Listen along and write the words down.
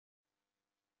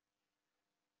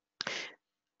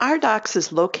rDocs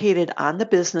is located on the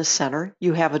Business Center.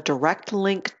 You have a direct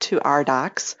link to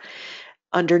rDocs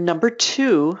under number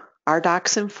 2,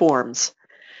 rDocs and Forms.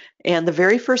 And the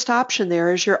very first option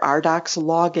there is your rDocs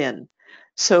login.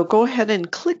 So go ahead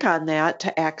and click on that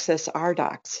to access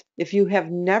rDocs. If you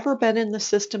have never been in the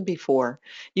system before,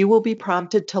 you will be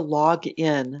prompted to log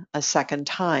in a second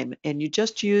time, and you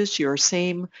just use your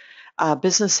same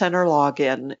Business Center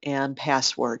login and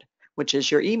password, which is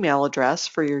your email address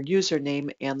for your username,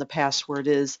 and the password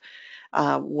is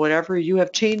whatever you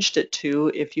have changed it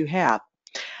to if you have.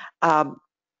 And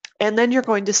then you're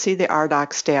going to see the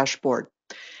rDocs dashboard.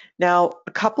 Now,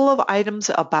 a couple of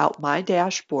items about my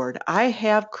dashboard. I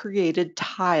have created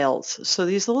tiles. So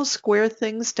these little square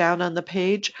things down on the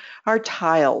page are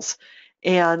tiles.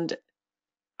 And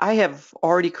I have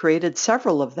already created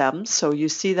several of them, so you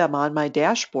see them on my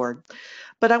dashboard.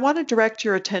 But I want to direct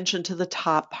your attention to the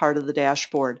top part of the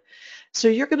dashboard. So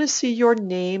you're going to see your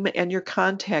name and your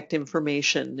contact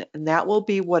information, and that will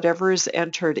be whatever is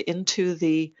entered into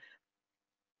the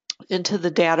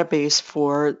database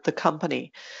for the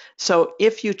company. So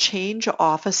if you change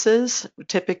offices,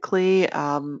 typically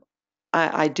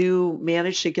I do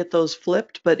manage to get those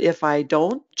flipped, but if I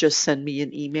don't, just send me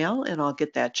an email and I'll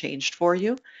get that changed for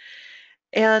you.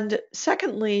 And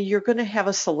secondly, you're going to have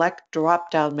a select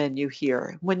drop-down menu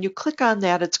here. When you click on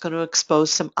that, it's going to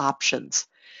expose some options.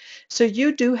 So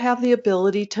you do have the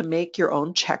ability to make your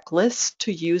own checklist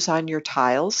to use on your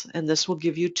tiles, and this will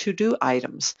give you to-do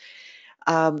items.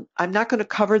 I'm not going to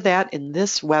cover that in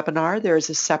this webinar. There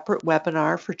is a separate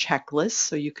webinar for checklists,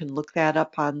 so you can look that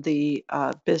up on the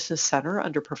Business Center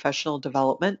under Professional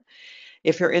Development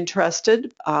if you're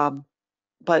interested.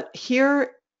 But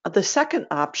here, the second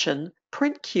option,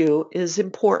 Print Queue, is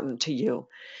important to you.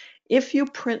 If you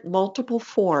print multiple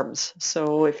forms,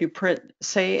 so if you print,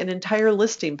 say, an entire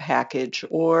listing package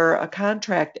or a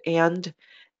contract and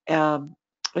an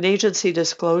agency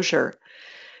disclosure,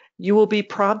 you will be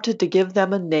prompted to give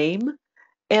them a name,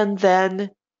 and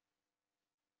then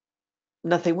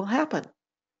nothing will happen,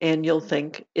 and you'll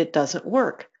think it doesn't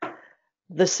work.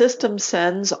 The system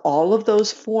sends all of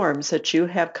those forms that you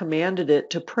have commanded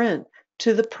it to print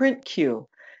to the print queue,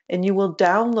 and you will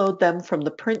download them from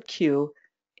the print queue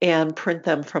and print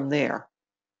them from there.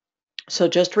 So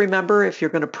just remember, if you're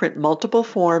going to print multiple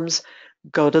forms,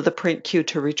 go to the print queue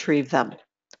to retrieve them.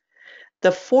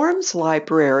 The forms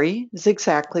library is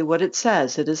exactly what it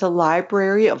says. It is a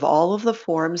library of all of the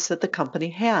forms that the company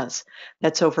has.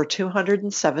 That's over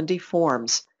 270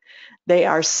 forms. They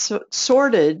are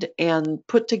sorted and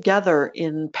put together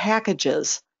in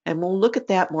packages, and we'll look at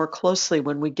that more closely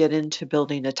when we get into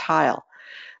building a tile.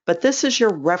 But this is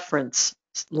your reference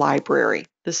library.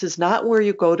 This is not where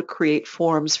you go to create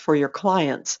forms for your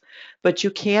clients, but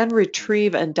you can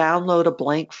retrieve and download a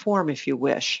blank form if you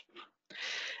wish.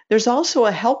 There's also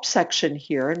a help section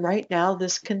here, and right now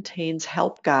this contains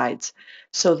help guides.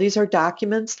 So these are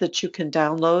documents that you can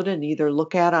download and either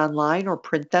look at online or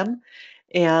print them,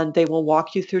 and they will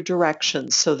walk you through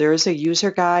directions. So there is a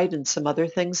user guide and some other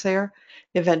things there.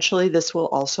 Eventually this will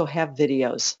also have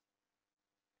videos.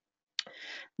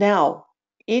 Now,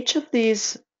 each of your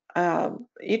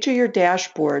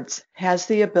dashboards has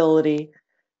the ability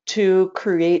to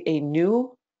create a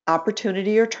new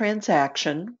opportunity or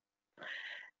transaction.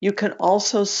 You can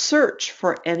also search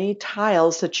for any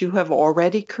tiles that you have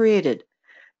already created.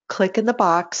 Click in the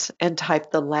box and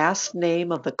type the last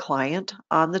name of the client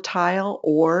on the tile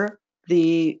or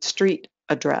the street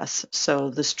address,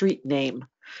 so the street name,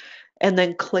 and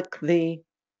then click the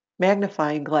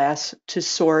magnifying glass to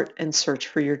sort and search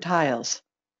for your tiles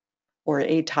or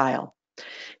a tile.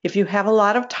 If you have a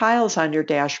lot of tiles on your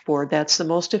dashboard, that's the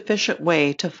most efficient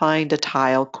way to find a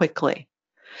tile quickly.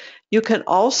 You can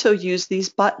also use these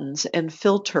buttons and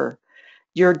filter.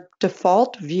 Your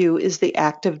default view is the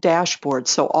active dashboard,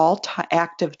 so all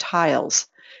active tiles.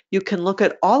 You can look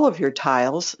at all of your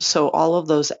tiles, so all of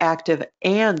those active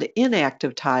and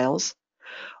inactive tiles.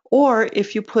 Or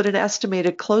if you put an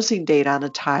estimated closing date on a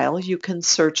tile, you can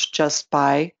search just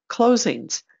by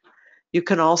closings. You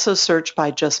can also search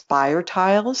by just buyer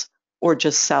tiles or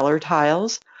just seller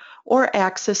tiles, or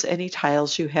access any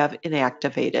tiles you have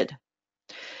inactivated.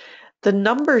 The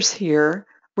numbers here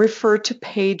refer to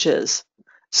pages.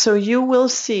 So you will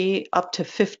see up to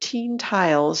 15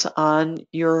 tiles on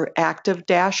your active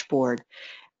dashboard.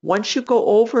 Once you go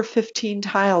over 15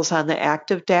 tiles on the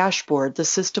active dashboard, the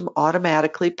system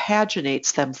automatically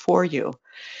paginates them for you.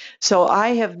 So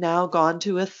I have now gone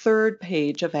to a third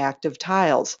page of active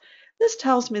tiles. This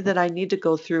tells me that I need to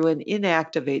go through and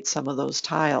inactivate some of those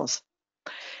tiles.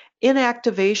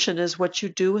 Inactivation is what you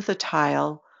do with a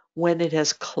tile when it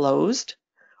has closed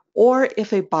or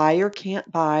if a buyer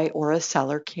can't buy or a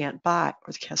seller can't buy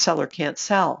or a seller can't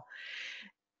sell.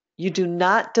 You do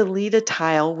not delete a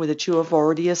tile that you have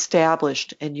already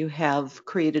established and you have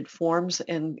created forms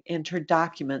and entered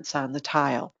documents on the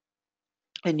tile,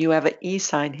 and you have an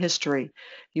eSign history.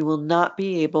 You will not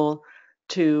be able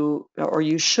to, or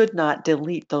you should not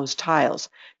delete those tiles.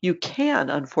 You can,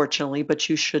 unfortunately, but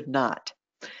you should not.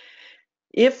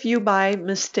 If you by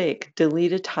mistake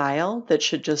delete a tile that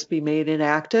should just be made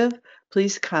inactive,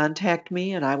 please contact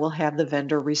me and I will have the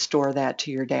vendor restore that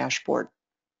to your dashboard.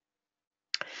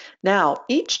 Now,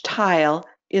 each tile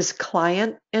is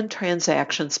client and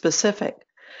transaction specific.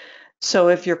 So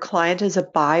if your client is a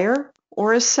buyer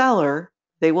or a seller,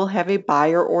 they will have a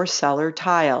buyer or seller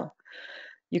tile.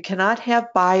 You cannot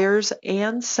have buyers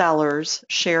and sellers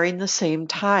sharing the same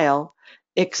tile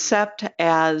except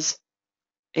as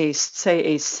say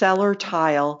a seller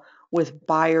tile with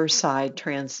buyer side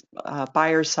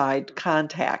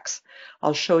contacts.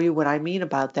 I'll show you what I mean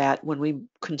about that when we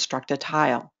construct a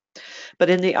tile. But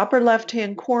in the upper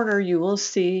left-hand corner, you will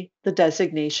see the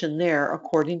designation there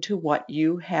according to what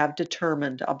you have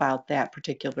determined about that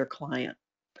particular client.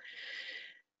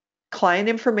 Client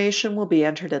information will be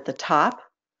entered at the top.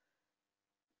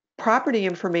 Property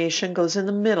information goes in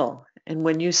the middle. And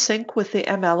when you sync with the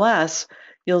MLS,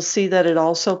 you'll see that it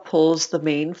also pulls the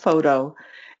main photo,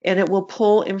 and it will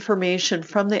pull information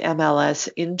from the MLS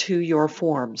into your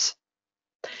forms.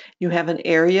 You have an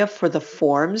area for the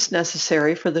forms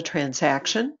necessary for the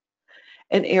transaction,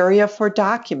 an area for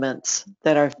documents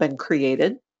that have been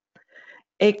created,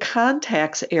 a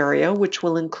contacts area which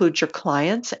will include your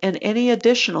clients and any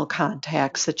additional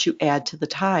contacts that you add to the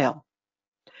tile.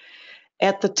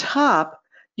 At the top,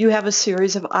 you have a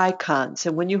series of icons,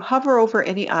 and when you hover over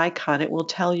any icon, it will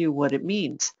tell you what it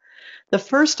means. The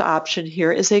first option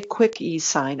here is a quick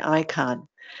eSign icon.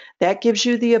 That gives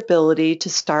you the ability to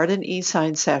start an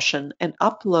eSign session and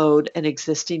upload an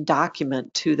existing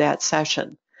document to that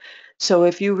session. So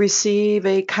if you receive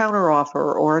a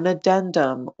counteroffer or an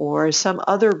addendum or some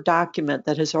other document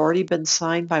that has already been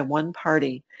signed by one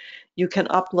party, you can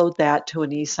upload that to an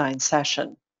eSign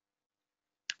session.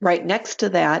 Right next to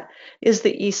that is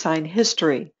the eSign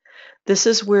history. This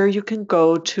is where you can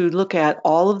go to look at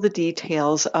all of the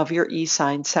details of your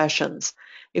eSign sessions.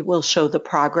 It will show the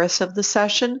progress of the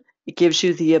session. It gives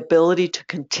you the ability to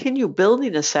continue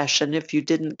building a session if you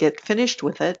didn't get finished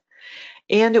with it.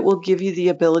 And it will give you the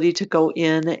ability to go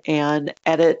in and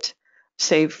edit,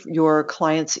 say, your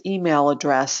client's email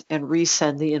address and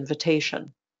resend the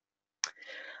invitation.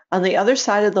 On the other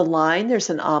side of the line, there's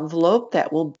an envelope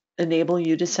that will enable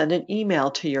you to send an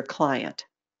email to your client.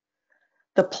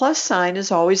 The plus sign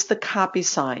is always the copy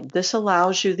sign. This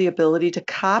allows you the ability to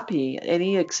copy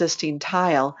any existing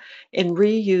tile and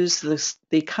reuse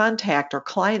the contact or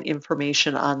client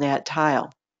information on that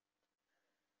tile.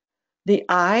 The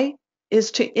I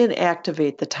is to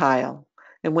inactivate the tile.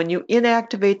 And when you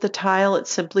inactivate the tile, it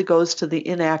simply goes to the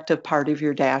inactive part of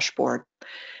your dashboard.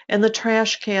 And the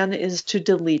trash can is to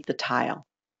delete the tile.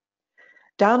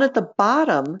 Down at the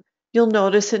bottom, you'll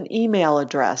notice an email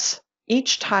address.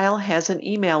 Each tile has an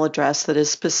email address that is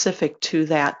specific to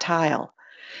that tile.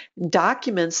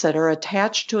 Documents that are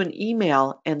attached to an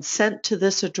email and sent to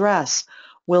this address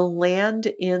will land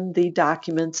in the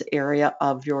documents area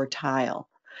of your tile.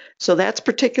 So that's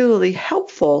particularly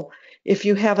helpful if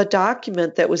you have a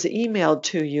document that was emailed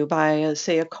to you by,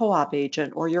 say, a co-op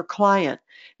agent or your client,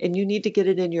 and you need to get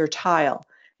it in your tile.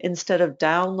 Instead of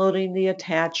downloading the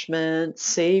attachment,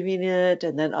 saving it,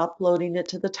 and then uploading it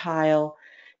to the tile,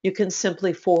 you can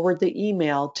simply forward the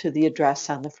email to the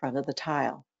address on the front of the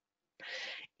tile.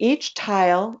 Each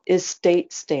tile is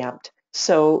date stamped,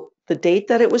 so the date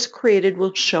that it was created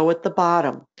will show at the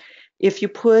bottom. If you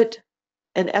put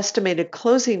an estimated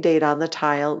closing date on the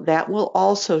tile, that will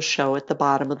also show at the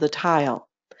bottom of the tile.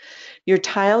 Your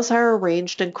tiles are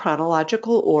arranged in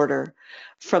chronological order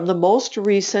from the most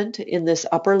recent in this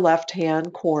upper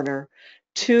left-hand corner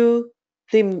to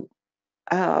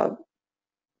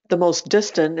the most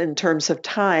distant in terms of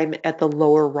time at the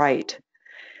lower right.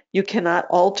 You cannot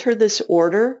alter this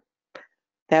order.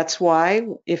 That's why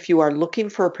if you are looking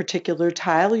for a particular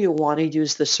tile, you'll want to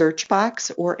use the search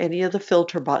box or any of the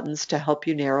filter buttons to help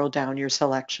you narrow down your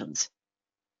selections.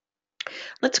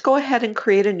 Let's go ahead and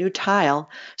create a new tile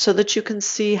so that you can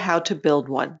see how to build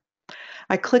one.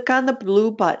 I click on the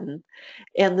blue button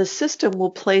and the system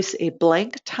will place a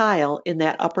blank tile in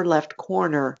that upper left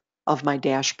corner of my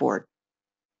dashboard.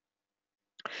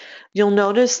 You'll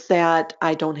notice that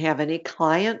I don't have any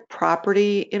client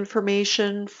property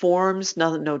information, forms,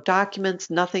 no documents,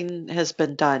 nothing has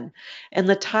been done. And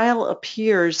the tile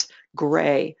appears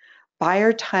gray.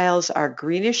 Buyer tiles are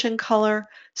greenish in color,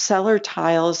 seller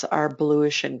tiles are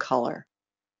bluish in color.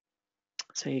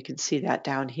 So you can see that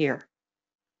down here.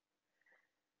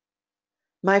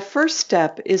 My first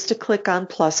step is to click on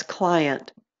Plus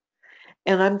Client.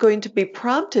 And I'm going to be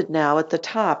prompted now at the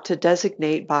top to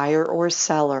designate buyer or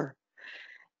seller.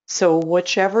 So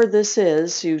whichever this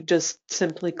is, you just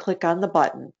simply click on the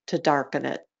button to darken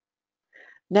it.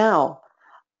 Now,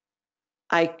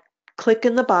 I click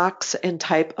in the box and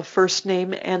type a first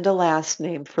name and a last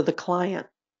name for the client.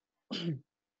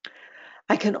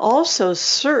 I can also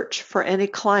search for any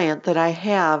client that I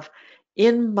have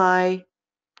in my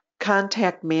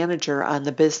contact manager on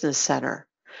the Business Center.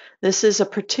 This is a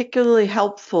particularly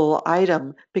helpful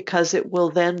item because it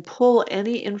will then pull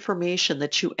any information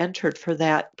that you entered for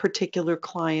that particular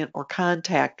client or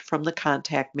contact from the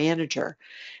contact manager.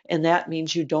 And that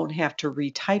means you don't have to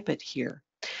retype it here.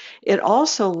 It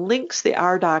also links the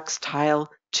rDocs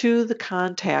tile to the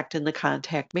contact in the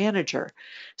contact manager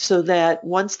so that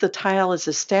once the tile is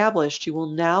established, you will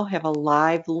now have a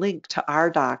live link to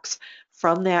rDocs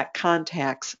from that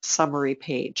contact's summary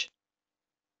page.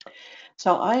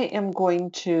 So I am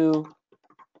going to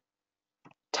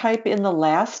type in the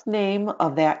last name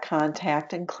of that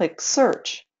contact and click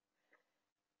search.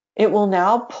 It will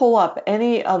now pull up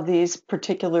any of these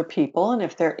particular people, and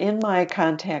if they're in my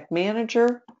contact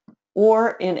manager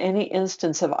or in any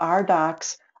instance of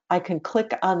rDocs, I can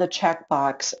click on the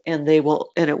checkbox and it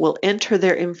will enter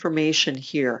their information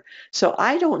here. So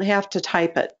I don't have to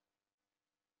type it.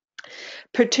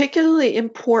 Particularly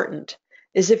important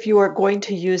is if you are going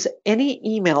to use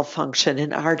any email function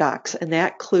in rDocs, and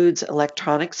that includes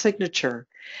electronic signature,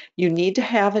 you need to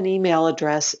have an email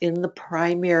address in the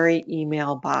primary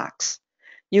email box.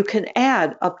 You can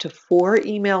add up to 4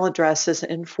 email addresses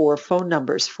and 4 phone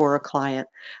numbers for a client,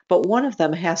 but one of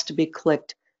them has to be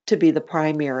clicked to be the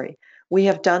primary. We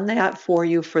have done that for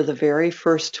you for the very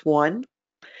first one.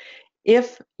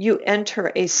 If you enter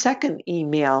a second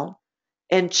email,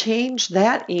 and change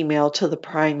that email to the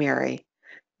primary.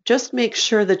 Just make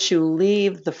sure that you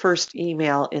leave the first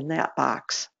email in that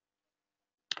box.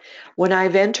 When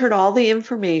I've entered all the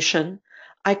information,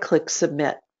 I click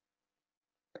Submit.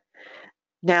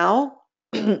 Now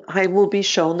I will be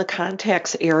shown the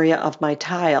contacts area of my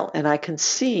tile, and I can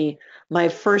see my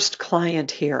first client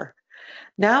here.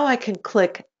 Now I can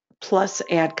click plus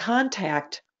Add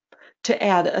Contact to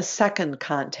add a second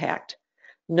contact.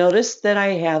 Notice that I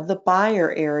have the buyer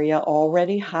area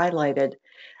already highlighted.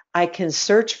 I can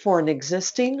search for an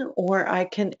existing, or I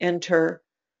can enter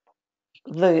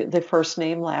the first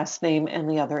name, last name, and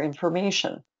the other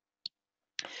information.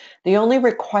 The only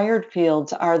required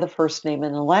fields are the first name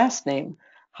and the last name.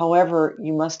 However,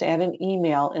 you must add an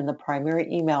email in the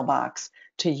primary email box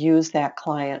to use that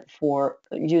client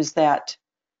use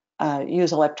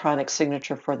electronic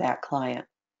signature for that client.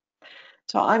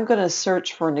 So I'm going to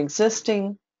search for an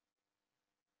existing,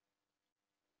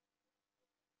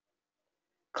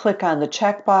 click on the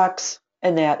checkbox,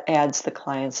 and that adds the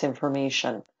client's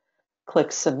information.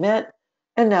 Click Submit,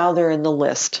 and now they're in the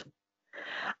list.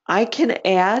 I can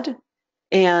add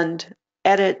and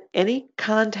edit any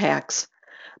contacts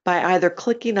by either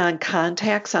clicking on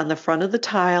Contacts on the front of the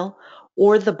tile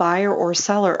or the buyer or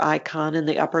seller icon in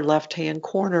the upper left-hand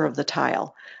corner of the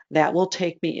tile. That will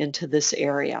take me into this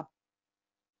area.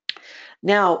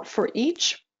 Now, for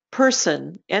each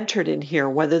person entered in here,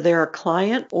 whether they're a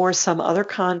client or some other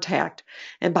contact,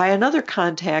 and by another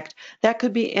contact, that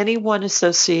could be anyone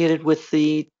associated with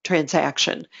the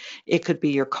transaction. It could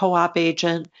be your co-op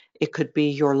agent, it could be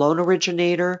your loan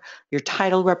originator, your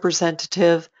title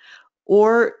representative,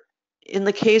 or in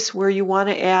the case where you want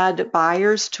to add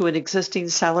buyers to an existing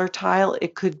seller tile,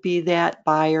 it could be that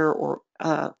buyer or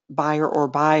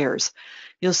buyers.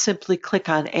 You'll simply click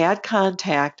on Add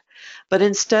Contact, but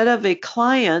instead of a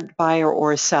client, buyer,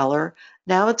 or a seller,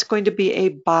 now it's going to be a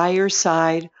buyer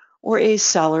side or a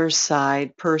seller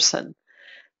side person.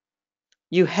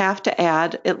 You have to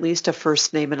add at least a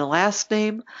first name and a last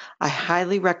name. I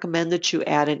highly recommend that you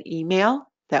add an email.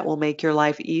 That will make your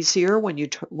life easier when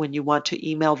you want to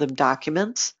email them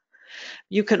documents.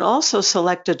 You can also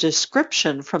select a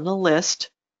description from the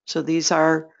list. So these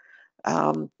are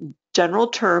general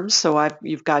terms. So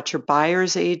you've got your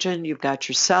buyer's agent, you've got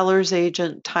your seller's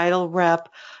agent, title rep,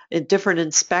 different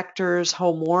inspectors,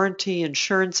 home warranty,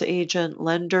 insurance agent,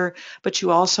 lender, but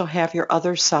you also have your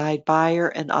other side buyer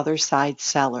and other side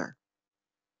seller.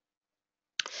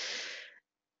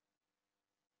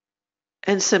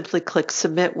 and simply click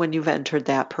Submit when you've entered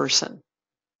that person.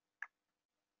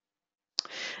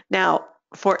 Now,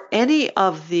 for any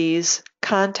of these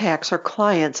contacts or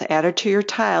clients added to your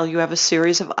tile, you have a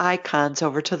series of icons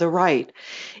over to the right.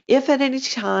 If at any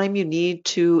time you need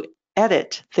to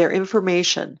edit their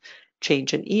information,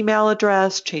 change an email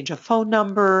address, change a phone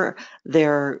number,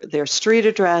 their street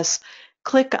address,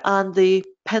 click on the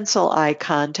pencil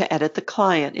icon to edit the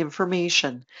client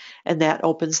information, and that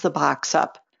opens the box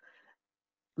up.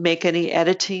 Make any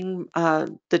editing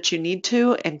that you need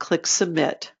to and click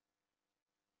Submit.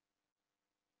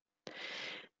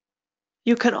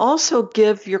 You can also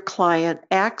give your client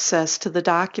access to the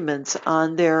documents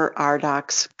on their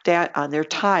rDocs, on their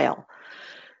tile.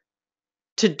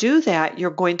 To do that,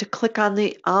 you're going to click on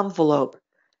the envelope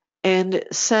and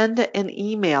send an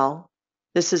email.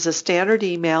 This is a standard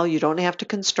email. You don't have to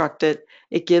construct it.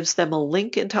 It gives them a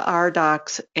link into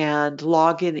rDocs and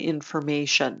login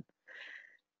information.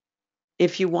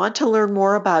 If you want to learn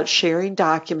more about sharing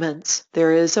documents,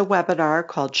 there is a webinar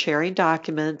called Sharing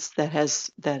Documents that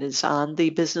is on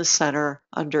the Business Center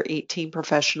under 18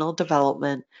 Professional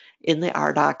Development in the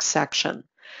rDocs section.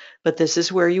 But this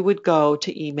is where you would go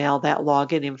to email that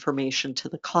login information to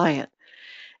the client.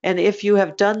 And if you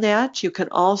have done that, you can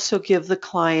also give the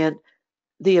client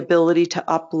the ability to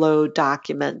upload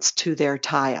documents to their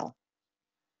tile.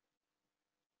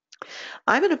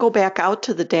 I'm going to go back out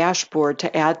to the dashboard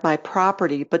to add my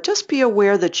property, but just be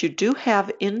aware that you do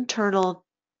have internal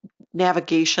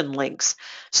navigation links.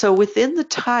 So within the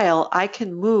tile, I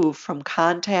can move from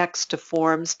contacts to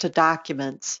forms to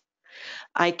documents.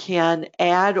 I can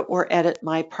add or edit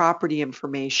my property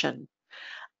information.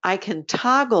 I can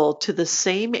toggle to the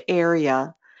same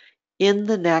area in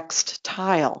the next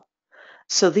tile.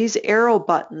 So these arrow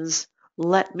buttons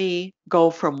let me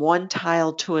go from one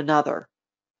tile to another.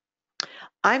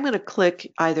 I'm going to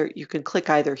click you can click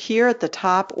either here at the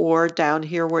top or down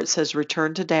here where it says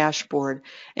Return to Dashboard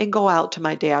and go out to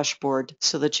my dashboard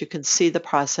so that you can see the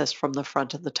process from the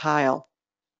front of the tile.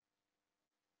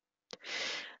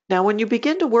 Now, when you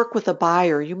begin to work with a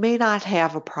buyer, you may not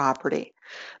have a property,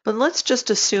 but let's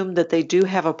just assume that they do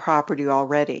have a property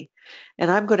already, and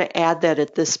I'm going to add that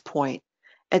at this point.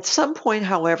 At some point,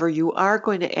 however, you are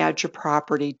going to add your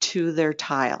property to their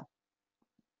tile.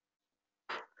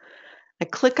 I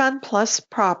click on Plus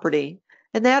Property,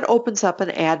 and that opens up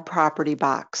an Add Property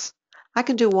box. I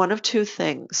can do one of two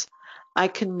things. I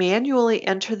can manually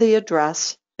enter the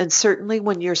address, and certainly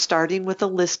when you're starting with a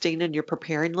listing and you're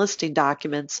preparing listing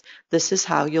documents, this is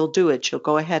how you'll do it. You'll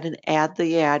go ahead and add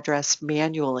the address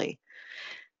manually.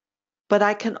 But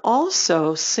I can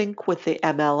also sync with the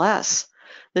MLS.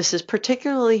 This is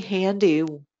particularly handy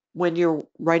when you're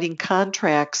writing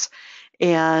contracts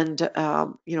and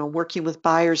working with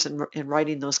buyers and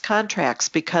writing those contracts,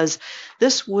 because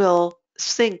this will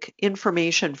sync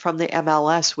information from the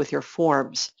MLS with your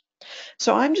forms.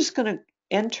 So I'm just going to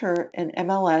enter an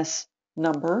MLS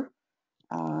number.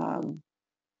 I'll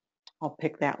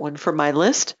pick that one for my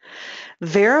list.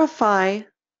 Verify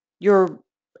your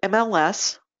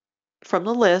MLS from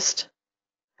the list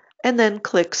and then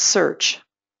click Search.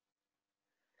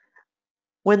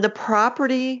 When the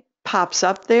property pops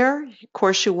up there, of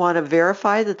course you want to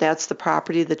verify that that's the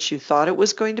property that you thought it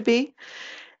was going to be.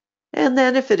 And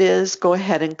then if it is, go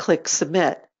ahead and click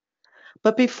Submit.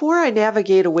 But before I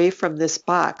navigate away from this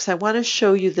box, I want to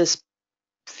show you this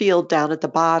field down at the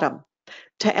bottom.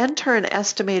 To enter an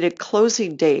estimated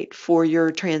closing date for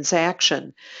your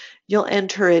transaction, you'll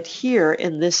enter it here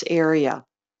in this area.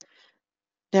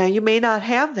 Now, you may not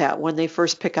have that when they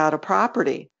first pick out a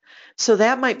property. So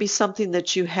that might be something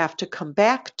that you have to come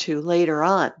back to later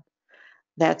on.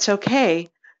 That's okay.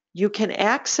 You can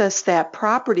access that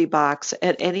property box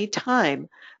at any time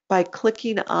by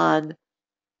clicking on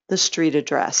the street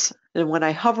address. And when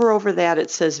I hover over that,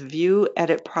 it says View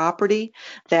Edit Property.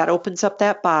 That opens up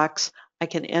that box. I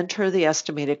can enter the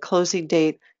estimated closing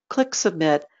date, click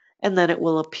Submit, and then it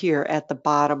will appear at the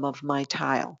bottom of my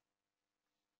tile.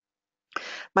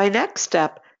 My next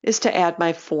step is to add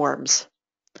my forms.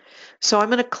 So I'm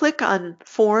going to click on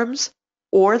Forms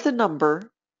or the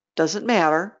number, doesn't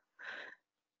matter.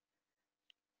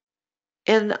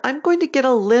 And I'm going to get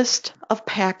a list of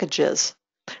packages.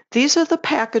 These are the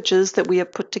packages that we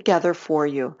have put together for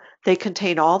you. They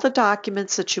contain all the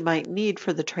documents that you might need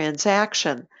for the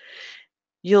transaction.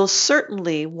 You'll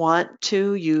certainly want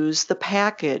to use the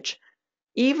package,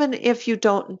 even if you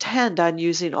don't intend on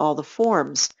using all the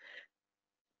forms.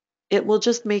 It will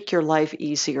just make your life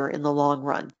easier in the long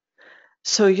run.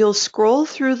 So you'll scroll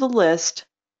through the list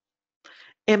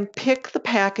and pick the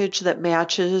package that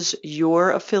matches your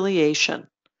affiliation.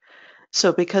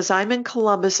 So because I'm in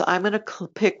Columbus, I'm going to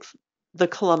pick the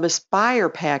Columbus buyer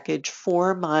package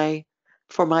for my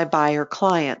buyer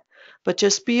client. But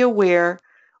just be aware,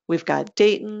 we've got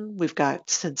Dayton, we've got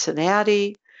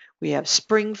Cincinnati, we have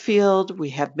Springfield,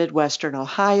 we have Midwestern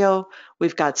Ohio,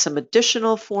 we've got some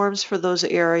additional forms for those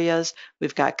areas,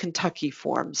 we've got Kentucky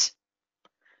forms.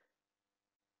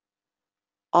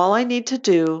 All I need to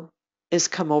do is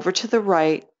come over to the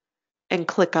right and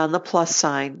click on the plus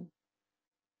sign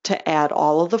to add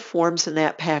all of the forms in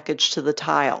that package to the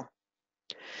tile.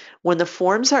 When the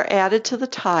forms are added to the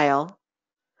tile,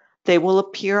 they will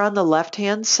appear on the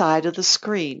left-hand side of the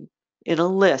screen in a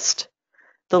list.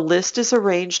 The list is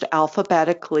arranged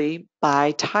alphabetically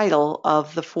by title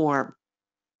of the form.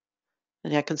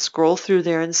 And I can scroll through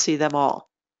there and see them all.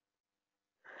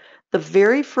 The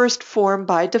very first form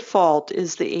by default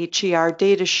is the HER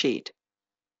datasheet.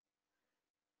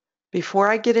 Before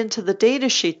I get into the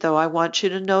datasheet, though, I want you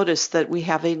to notice that we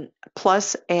have a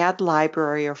plus add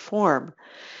library or form.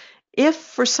 If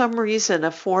for some reason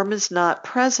a form is not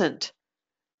present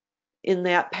in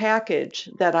that package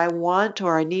that I want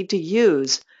or I need to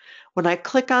use, when I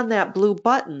click on that blue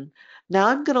button, now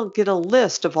I'm going to get a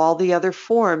list of all the other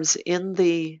forms in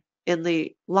the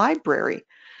library.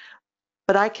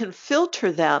 But I can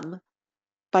filter them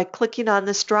by clicking on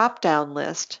this drop-down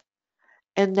list.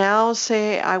 And now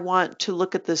say I want to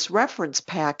look at this reference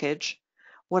package.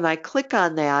 When I click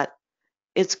on that,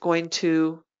 it's going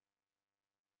to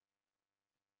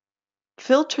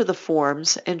filter the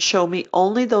forms and show me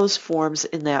only those forms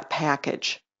in that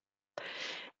package.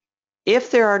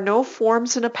 If there are no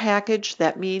forms in a package,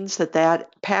 that means that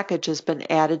that package has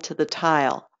been added to the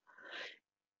tile.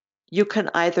 You can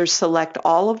either select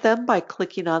all of them by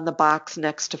clicking on the box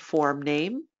next to form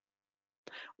name,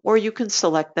 or you can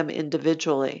select them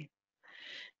individually.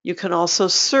 You can also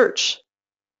search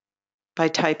by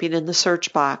typing in the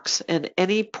search box, and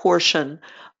any portion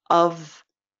of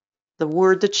the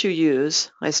word that you use.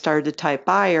 I started to type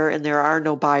buyer, and there are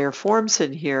no buyer forms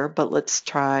in here, but let's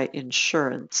try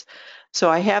insurance. So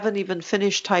I haven't even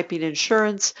finished typing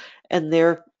insurance, and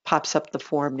there pops up the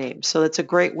form name. So that's a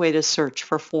great way to search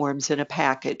for forms in a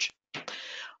package.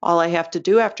 All I have to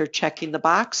do after checking the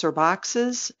box or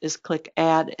boxes is click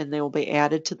add, and they will be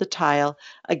added to the tile,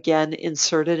 again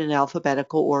inserted in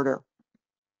alphabetical order.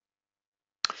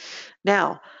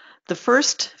 Now, the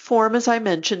first form, as I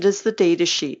mentioned, is the data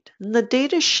sheet. And the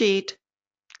data sheet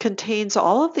contains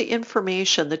all of the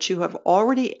information that you have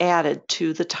already added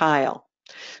to the tile.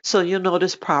 So you'll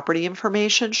notice property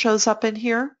information shows up in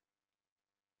here.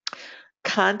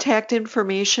 Contact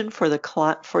information for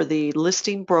the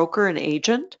listing broker and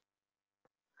agent.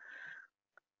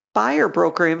 Buyer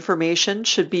broker information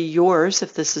should be yours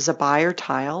if this is a buyer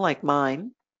tile like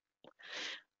mine.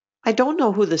 I don't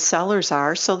know who the sellers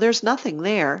are, so there's nothing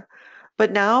there.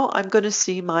 But now I'm going to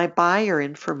see my buyer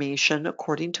information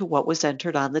according to what was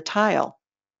entered on the tile.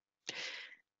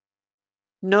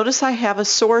 Notice I have a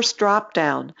source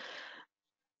drop-down,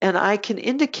 and I can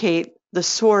indicate the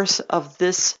source of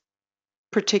this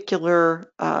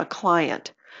particular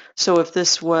client. So if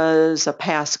this was a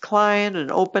past client,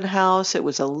 an open house, it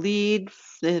was a lead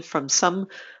from some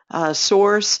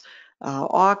source,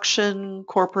 auction,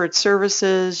 corporate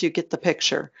services, you get the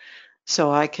picture.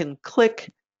 So I can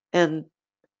click and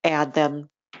add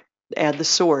the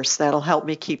source. That'll help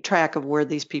me keep track of where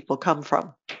these people come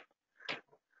from.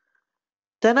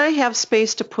 Then I have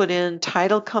space to put in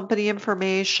title company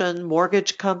information,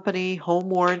 mortgage company, home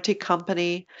warranty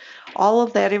company, all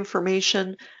of that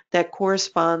information that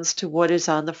corresponds to what is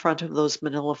on the front of those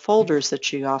manila folders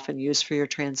that you often use for your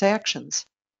transactions.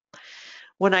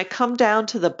 When I come down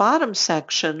to the bottom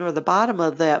section or the bottom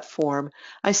of that form,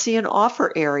 I see an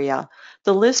offer area.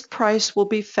 The list price will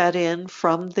be fed in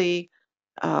from the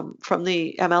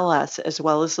MLS as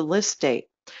well as the list date.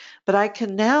 But I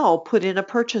can now put in a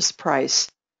purchase price.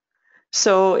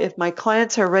 So if my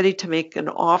clients are ready to make an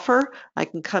offer, I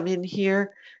can come in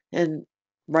here and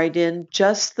write in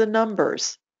just the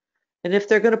numbers. And if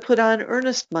they're going to put on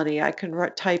earnest money, I can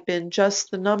type in just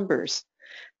the numbers.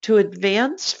 To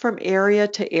advance from area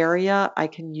to area, I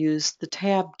can use the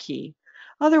tab key.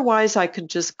 Otherwise, I can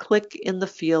just click in the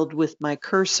field with my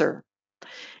cursor.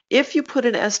 If you put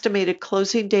an estimated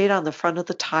closing date on the front of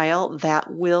the tile,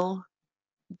 that will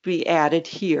be added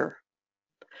here.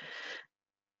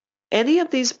 Any of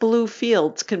these blue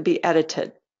fields can be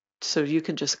edited. So you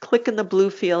can just click in the blue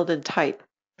field and type.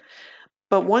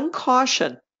 But one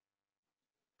caution,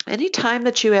 anytime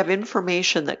that you have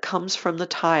information that comes from the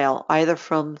tile, either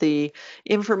from the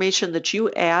information that you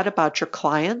add about your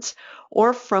clients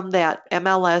or from that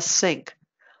MLS sync,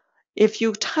 if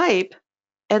you type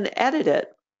and edit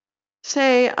it.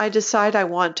 Say I decide I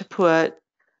want to put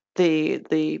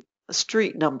the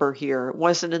street number here. It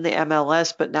wasn't in the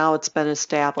MLS, but now it's been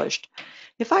established.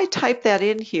 If I type that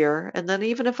in here, and then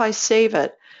even if I save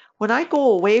it, when I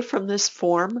go away from this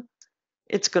form,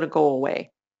 it's going to go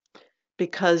away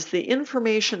because the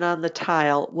information on the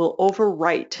tile will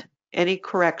overwrite any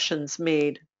corrections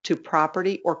made to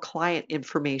property or client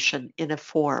information in a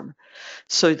form.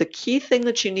 So the key thing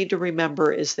that you need to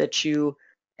remember is that you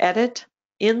edit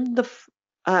in the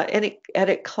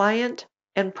edit client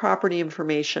and property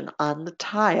information on the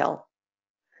tile.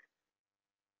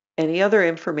 Any other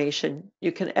information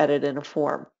you can edit in a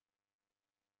form.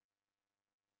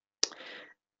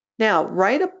 Now,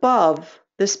 right above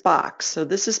this box, so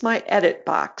this is my edit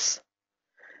box,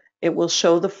 it will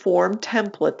show the form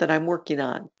template that I'm working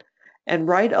on. And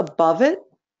right above it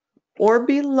or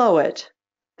below it,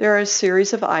 there are a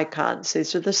series of icons.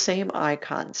 These are the same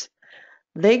icons.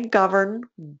 They govern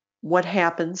what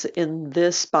happens in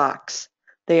this box.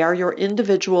 They are your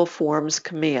individual forms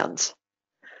commands.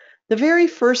 The very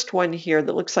first one here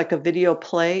that looks like a video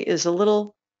play is a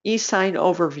little eSign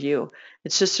overview.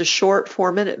 It's just a short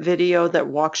 4-minute video that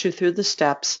walks you through the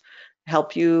steps,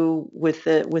 help you with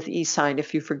eSign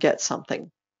if you forget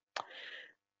something.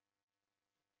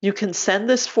 You can send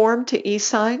this form to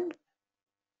eSign.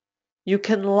 You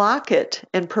can lock it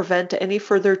and prevent any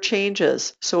further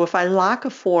changes. So if I lock a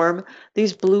form,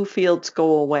 these blue fields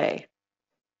go away.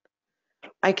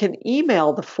 I can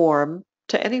email the form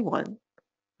to anyone.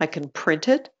 I can print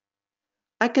it.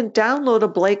 I can download a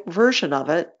blank version of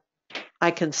it.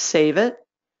 I can save it.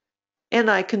 And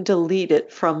I can delete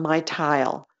it from my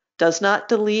tile. Does not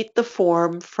delete the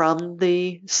form from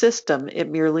the system. It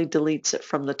merely deletes it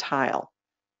from the tile.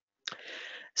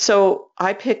 So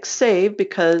I picked save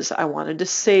because I wanted to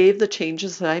save the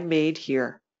changes that I made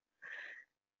here.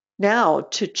 Now,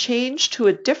 to change to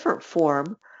a different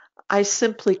form, I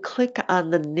simply click on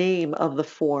the name of the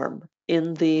form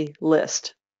in the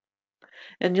list.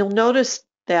 And you'll notice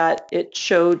that it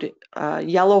showed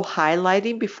yellow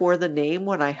highlighting before the name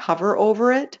when I hover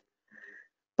over it.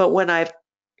 But when I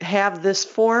have this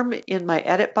form in my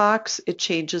edit box, it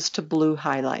changes to blue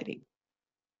highlighting.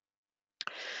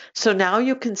 So now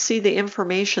you can see the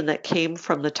information that came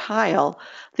from the tile.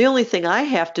 The only thing I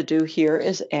have to do here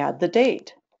is add the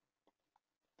date.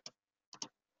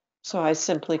 So I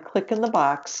simply click in the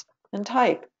box and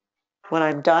type. When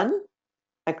I'm done,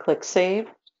 I click save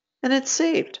and it's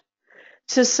saved.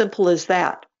 It's as simple as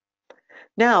that.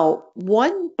 Now,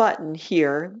 one button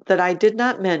here that I did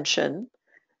not mention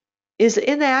is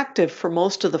inactive for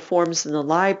most of the forms in the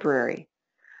library,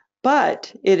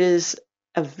 but it is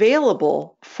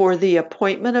available for the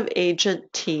appointment of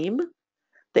agent team,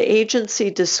 the agency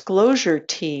disclosure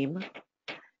team,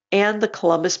 and the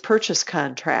Columbus purchase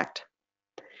contract.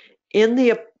 In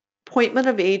the appointment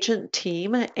of agent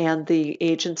team and the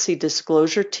agency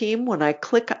disclosure team, when I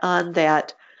click on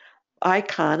that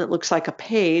icon, it looks like a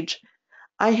page,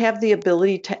 I have the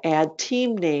ability to add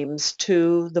team names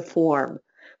to the form.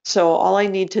 So all I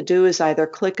need to do is either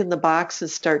click in the box and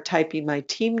start typing my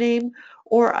team name,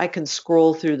 or I can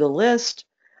scroll through the list.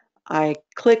 I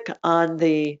click on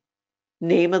the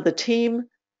name of the team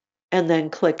and then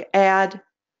click add,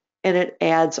 and it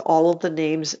adds all of the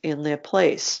names in their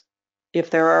place. If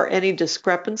there are any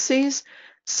discrepancies,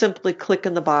 simply click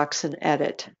in the box and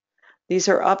edit. These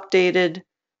are updated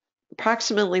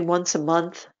approximately once a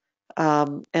month,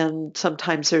 and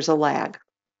sometimes there's a lag.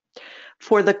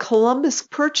 For the Columbus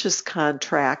purchase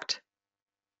contract,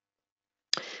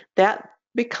 that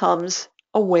becomes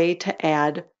a way to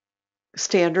add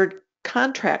standard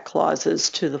contract clauses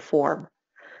to the form.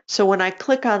 So when I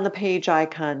click on the page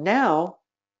icon now,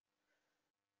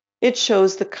 it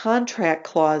shows the contract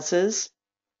clauses.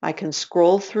 I can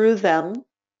scroll through them,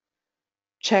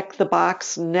 check the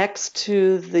box next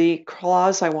to the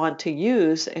clause I want to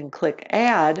use and click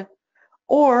add,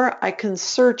 or I can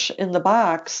search in the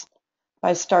box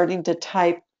by starting to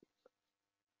type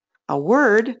a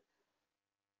word,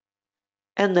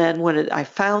 and then when I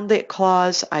found that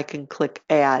clause, I can click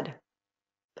add.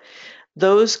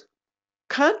 Those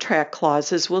contract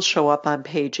clauses will show up on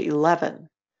page 11.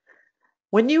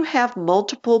 When you have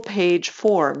multiple page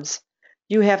forms,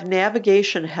 you have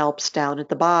navigation helps down at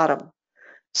the bottom.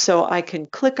 So I can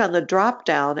click on the drop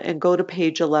down and go to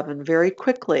page 11 very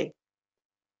quickly.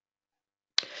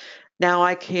 Now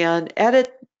I can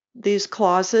edit these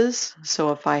clauses.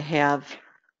 So if I have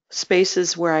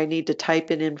spaces where I need to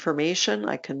type in information,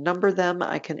 I can number them.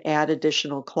 I can add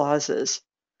additional clauses.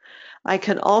 I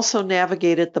can also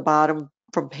navigate at the bottom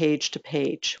from page to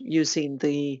page using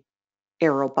the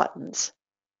arrow buttons.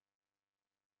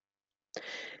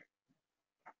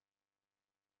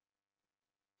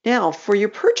 Now, for your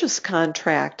purchase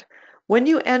contract, when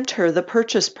you enter the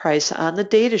purchase price on the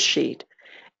data sheet,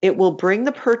 it will bring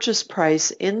the purchase price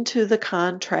into the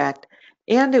contract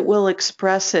and it will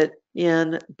express it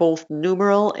in both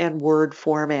numeral and word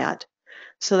format.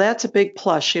 So that's a big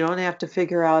plus. You don't have to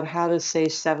figure out how to say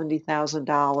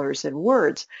 $70,000 in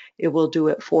words. It will do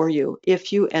it for you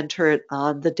if you enter it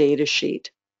on the data sheet.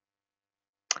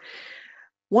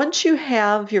 Once you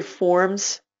have your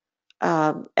forms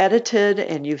edited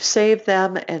and you've saved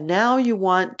them, and now you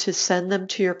want to send them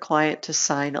to your client to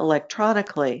sign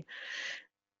electronically,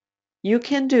 you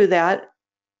can do that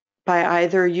by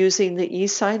either using the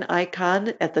eSign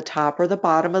icon at the top or the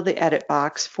bottom of the edit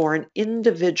box for an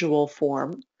individual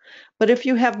form. But if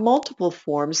you have multiple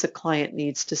forms the client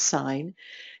needs to sign,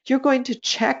 you're going to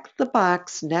check the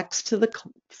box next to the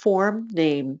form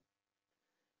name,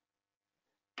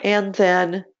 and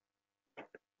then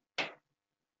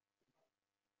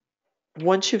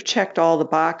once you've checked all the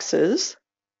boxes,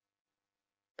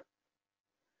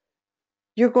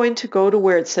 you're going to go to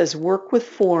where it says Work with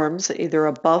Forms, either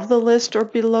above the list or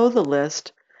below the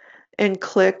list, and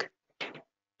click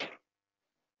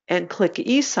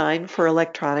eSign for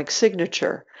electronic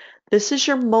signature. This is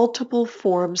your multiple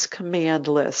forms command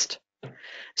list.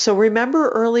 So remember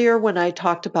earlier when I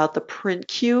talked about the print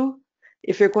queue?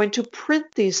 If you're going to print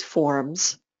these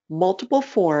forms, multiple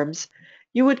forms,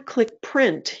 you would click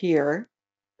print here,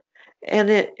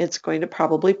 and it's going to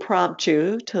probably prompt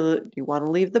you you want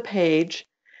to leave the page.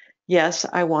 Yes,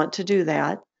 I want to do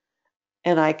that.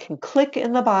 And I can click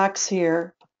in the box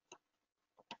here,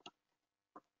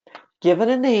 give it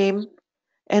a name,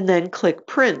 and then click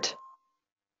print.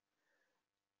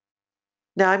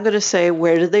 Now I'm going to say,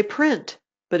 where do they print?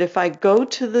 But if I go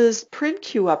to this print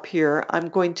queue up here, I'm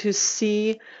going to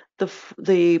see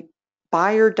the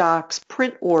buyer docs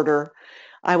print order.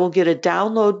 I will get a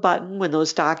download button when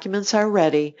those documents are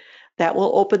ready. That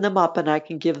will open them up and I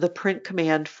can give the print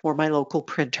command for my local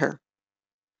printer.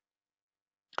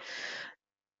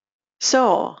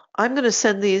 So I'm going to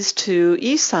send these to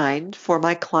eSign for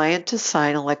my client to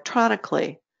sign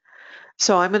electronically.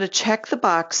 So I'm going to check the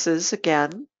boxes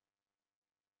again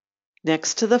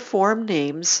next to the form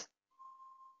names,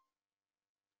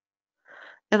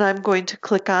 and I'm going to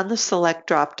click on the select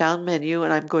drop-down menu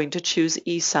and I'm going to choose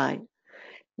eSign.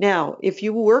 Now, if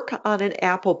you work on an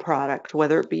Apple product,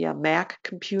 whether it be a Mac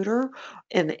computer,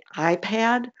 an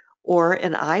iPad, or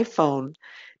an iPhone,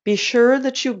 be sure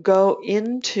that you go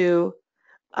into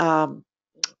the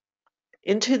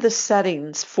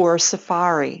settings for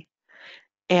Safari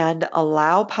and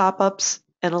allow pop-ups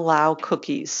and allow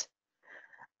cookies.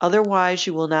 Otherwise,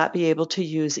 you will not be able to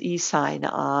use eSign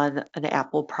on an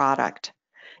Apple product.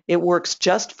 It works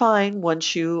just fine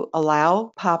once you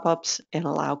allow pop-ups and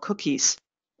allow cookies.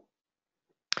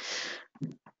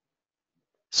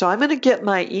 So I'm going to get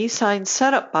my eSign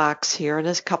setup box here in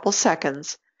a couple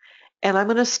seconds, and I'm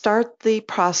going to start the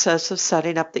process of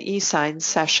setting up the eSign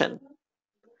session.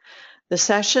 The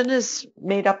session is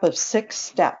made up of 6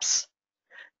 steps.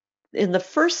 In the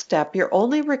first step, your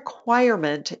only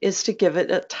requirement is to give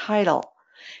it a title,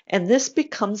 and this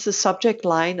becomes the subject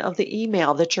line of the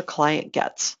email that your client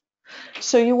gets.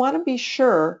 So you want to be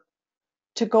sure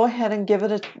to go ahead and give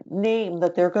it a name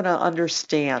that they're going to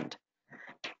understand.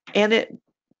 And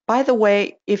by the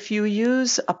way, if you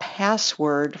use a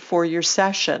password for your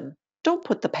session, don't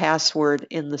put the password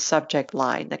in the subject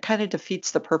line. That kind of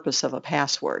defeats the purpose of a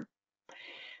password.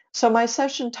 So my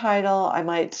session title, I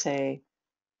might say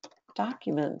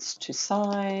documents to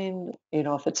sign.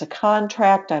 If it's a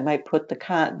contract, I might put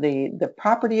the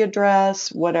property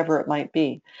address, whatever it might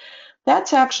be.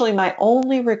 That's actually my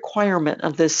only requirement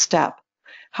of this step.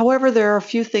 However, there are a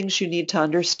few things you need to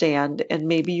understand and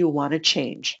maybe you want to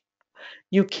change.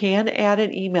 You can add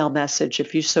an email message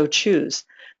if you so choose.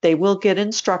 They will get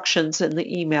instructions in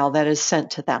the email that is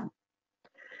sent to them.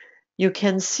 You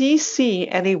can CC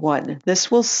anyone.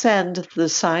 This will send the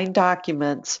signed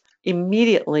documents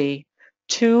immediately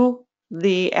to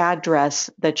the address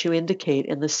that you indicate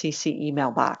in the CC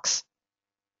email box.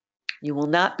 You will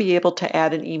not be able to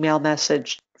add an email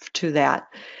message to that.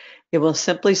 It will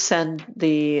simply send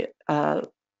the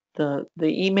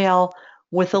email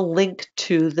with a link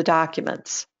to the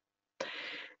documents.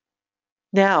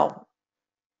 Now,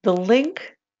 the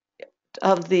link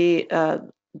of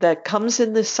that comes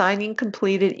in the signing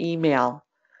completed email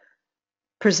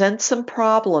presents some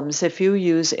problems if you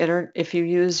use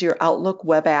your Outlook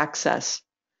web access.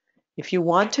 If you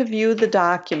want to view the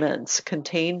documents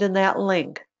contained in that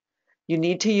link, you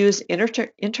need to use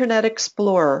Internet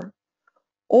Explorer,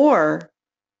 or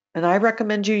and I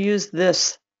recommend you use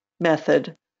this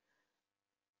method.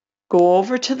 Go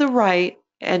over to the right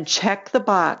and check the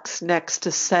box next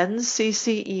to Send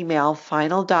CC Email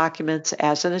Final Documents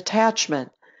as an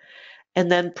attachment,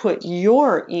 and then put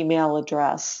your email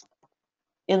address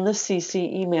in the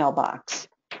CC email box.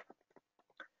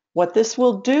 What this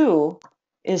will do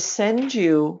is send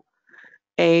you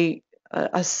a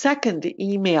second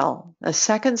email, a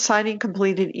second signing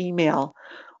completed email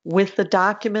with the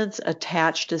documents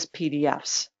attached as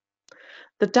PDFs.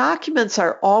 The documents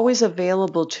are always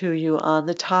available to you on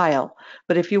the tile,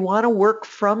 but if you want to work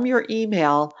from your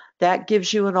email, that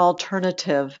gives you an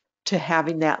alternative to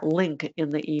having that link in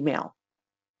the email.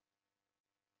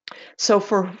 So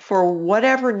for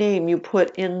whatever name you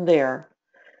put in there,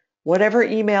 whatever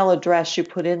email address you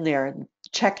put in there,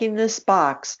 checking this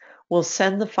box will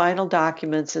send the final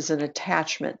documents as an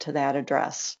attachment to that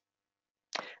address.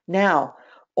 Now,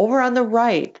 over on the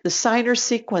right, the signer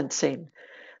sequencing.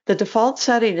 The default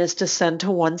setting is to send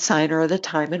to one signer at a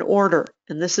time in order,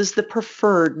 and this is the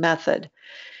preferred method.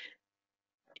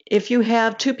 If you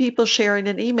have two people sharing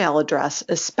an email address,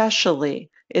 especially,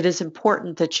 it is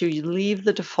important that you leave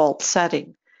the default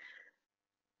setting.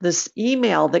 This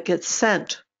email that gets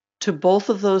sent to both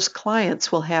of those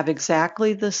clients will have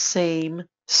exactly the same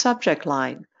subject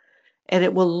line, and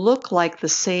it will look like the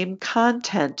same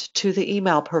content to the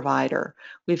email provider.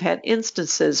 We've had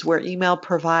instances where email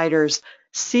providers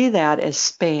see that as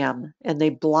spam and they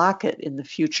block it in the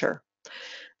future.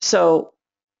 So,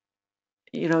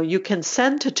 you can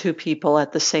send to two people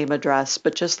at the same address,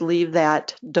 but just leave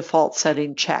that default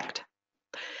setting checked.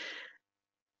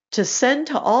 To send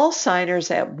to all signers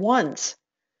at once,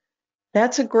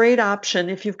 that's a great option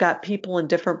if you've got people in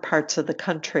different parts of the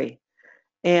country.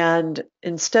 And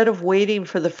instead of waiting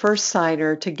for the first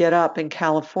signer to get up in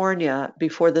California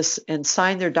before this and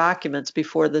sign their documents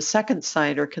before the second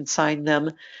signer can sign them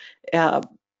on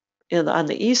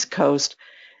the East Coast,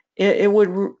 it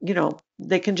would,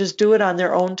 they can just do it on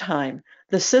their own time.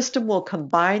 The system will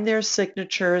combine their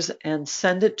signatures and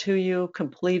send it to you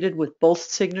completed with both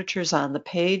signatures on the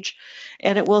page,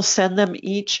 and it will send them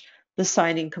each the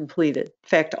signing completed. In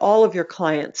fact, all of your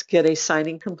clients get a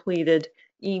signing completed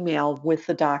email with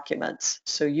the documents.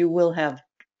 So you will have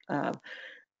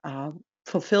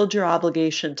fulfilled your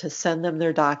obligation to send them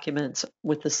their documents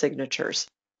with the signatures.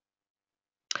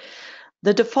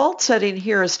 The default setting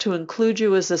here is to include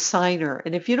you as a signer,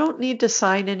 and if you don't need to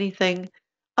sign anything,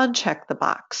 uncheck the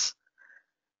box.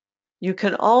 You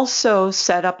can also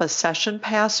set up a session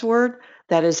password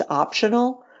that is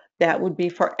optional. That would be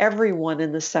for everyone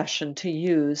in the session to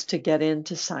use to get in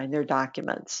to sign their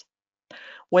documents.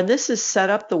 When this is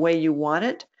set up the way you want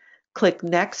it, click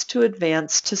Next to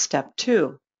advance to Step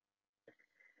 2.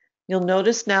 You'll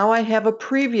notice now I have a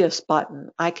previous button.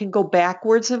 I can go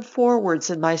backwards and forwards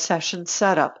in my session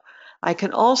setup. I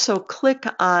can also click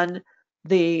on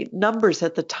the numbers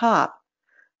at the top.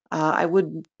 I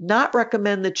would not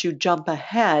recommend that you jump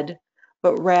ahead,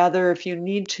 but rather if you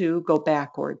need to, go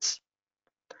backwards.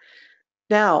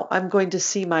 Now I'm going to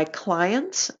see my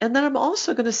clients, and then I'm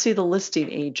also going to see the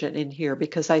listing agent in here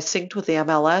because I synced with the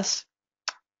MLS.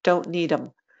 Don't need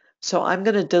them. So I'm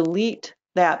going to delete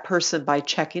that person by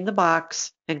checking the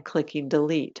box and clicking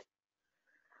delete.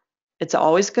 It's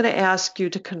always going to ask you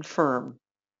to confirm.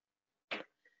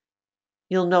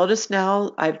 You'll notice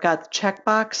now I've got the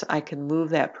checkbox. I can move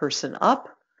that person up,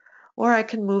 or I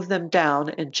can move them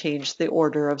down and change the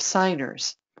order of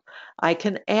signers. I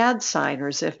can add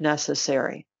signers if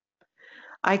necessary.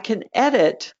 I can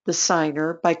edit the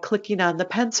signer by clicking on the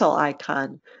pencil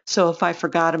icon. So if I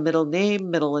forgot a middle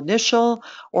name, middle initial,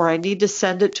 or I need to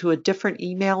send it to a different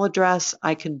email address,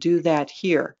 I can do that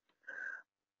here.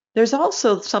 There's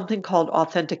also something called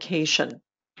authentication.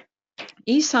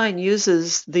 eSign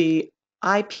uses the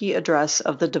IP address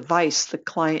of the device the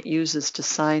client uses to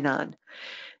sign on.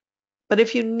 But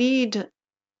if you need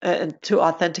to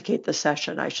authenticate the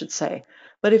session, I should say.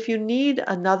 But if you need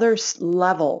another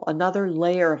level, another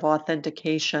layer of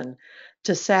authentication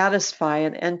to satisfy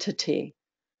an entity,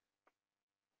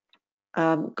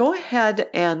 go ahead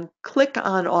and click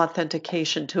on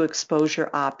authentication to expose your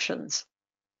options.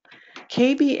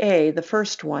 KBA, the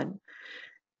first one,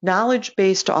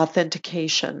 knowledge-based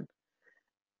authentication,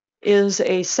 is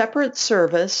a separate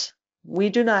service. We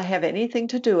do not have anything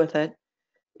to do with it.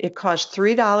 It costs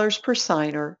 $3 per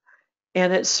signer,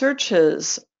 and it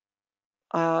searches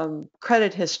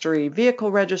credit history,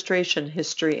 vehicle registration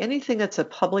history, anything that's a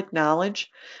public knowledge,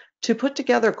 to put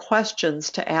together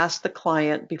questions to ask the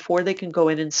client before they can go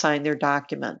in and sign their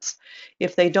documents.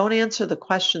 If they don't answer the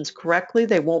questions correctly,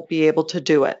 they won't be able to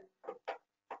do it.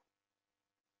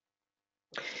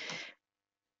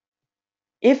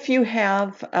 If you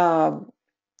have a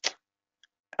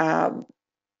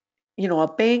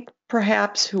bank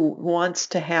perhaps who wants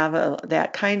to have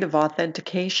that kind of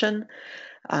authentication,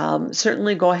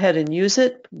 certainly go ahead and use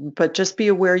it, but just be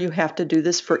aware you have to do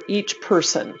this for each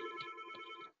person.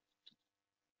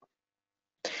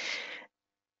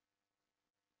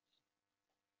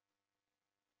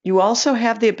 You also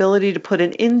have the ability to put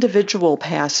an individual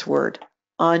password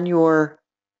on your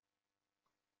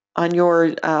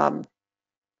an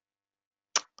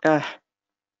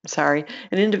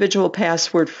individual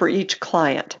password for each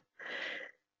client.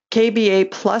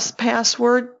 KBA plus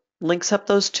password links up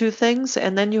those two things,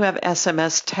 and then you have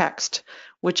SMS text,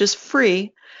 which is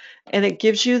free, and it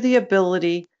gives you the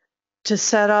ability to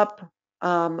set up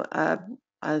a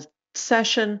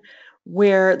session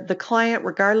where the client,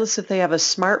 regardless if they have a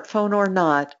smartphone or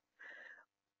not,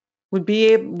 would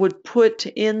put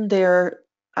in their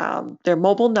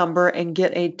mobile number and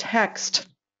get a text.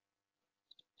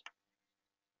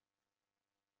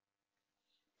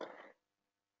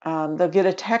 They'll get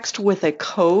a text with a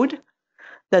code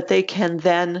that they can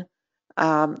then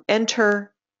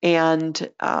enter and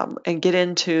get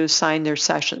in to sign their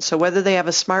session. So whether they have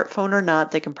a smartphone or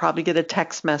not, they can probably get a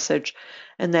text message,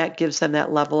 and that gives them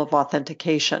that level of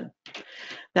authentication.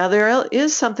 Now there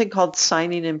is something called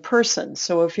signing in person.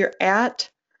 So if you're at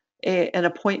an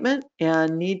appointment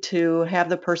and need to have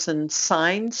the person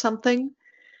sign something,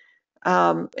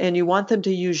 and you want them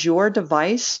to use your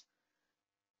device,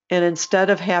 and instead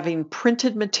of having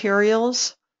printed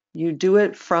materials, you do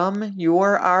it from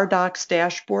your rDocs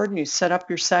dashboard, and you set up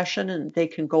your session, and they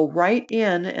can go right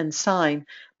in and sign,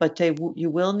 but you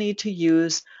will need to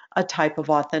use a type of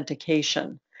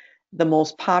authentication. The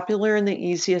most popular and the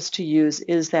easiest to use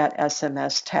is that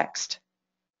SMS text.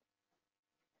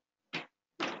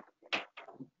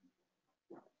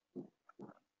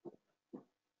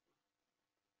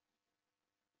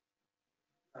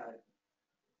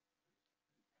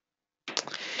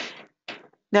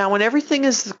 Now, when everything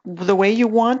is the way you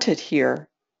want it here,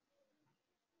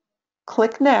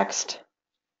 click Next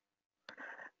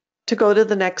to go to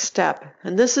the next step.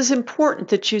 And this is important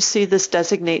that you see this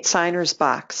Designate Signers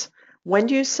box. When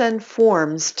you send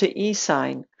forms to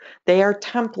eSign, they are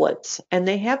templates, and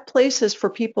they have places for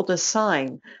people to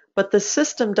sign, but the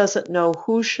system doesn't know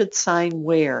who should sign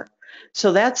where.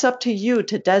 So that's up to you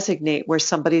to designate where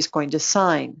somebody's going to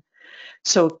sign.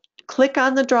 So click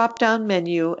on the drop-down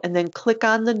menu and then click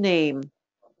on the name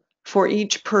for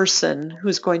each person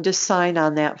who's going to sign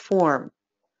on that form.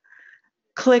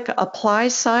 Click Apply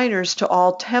Signers to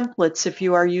all templates if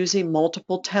you are using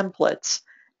multiple templates,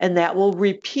 and that will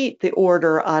repeat the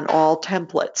order on all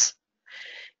templates.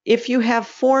 If you have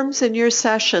forms in your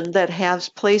session that has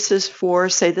places for,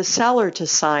 say, the seller to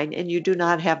sign and you do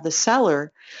not have the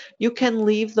seller, you can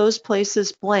leave those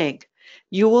places blank.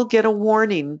 You will get a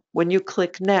warning when you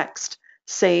click Next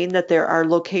saying that there are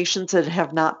locations that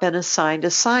have not been assigned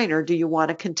a signer. Do you want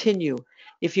to continue?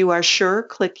 If you are sure,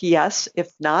 click Yes.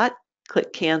 If not,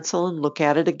 click Cancel and look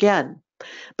at it again.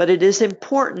 But it is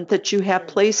important that you have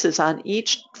places on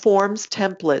each forms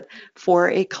template for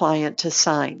a client to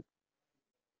sign.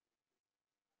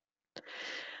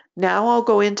 Now I'll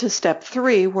go into step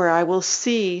 3 where I will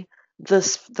see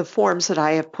the forms that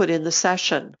I have put in the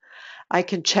session. I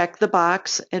can check the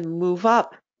box and move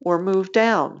up or move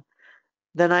down.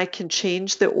 Then I can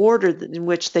change the order in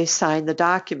which they sign the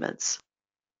documents.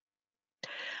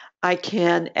 I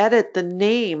can edit the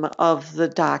name of the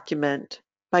document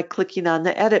by clicking on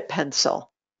the edit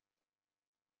pencil.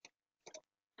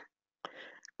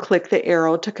 Click the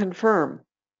arrow to confirm.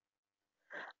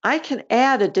 I can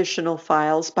add additional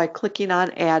files by clicking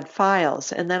on Add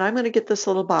Files, and then I'm going to get this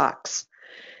little box.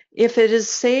 If it is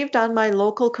saved on my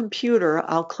local computer,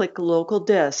 I'll click Local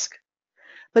Disk.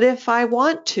 But if I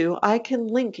want to, I can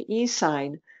link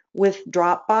eSign with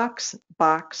Dropbox,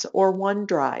 Box, or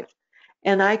OneDrive,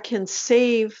 and I can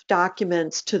save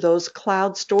documents to those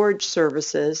cloud storage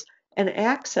services and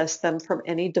access them from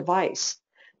any device.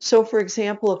 So for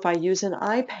example, if I use an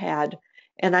iPad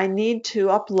and I need to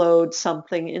upload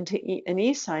something into an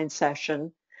eSign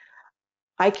session,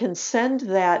 I can send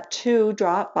that to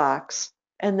Dropbox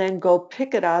and then go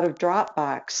pick it out of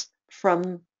Dropbox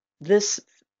from this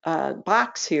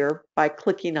box here by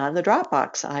clicking on the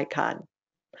Dropbox icon.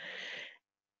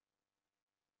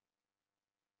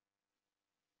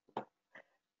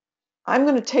 I'm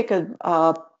going to take a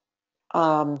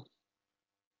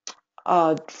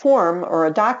form, or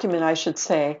a document I should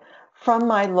say, from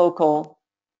my local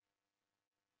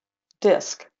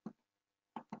disk.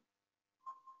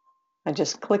 I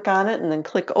just click on it and then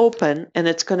click Open, and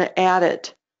it's going to add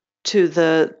it to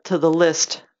the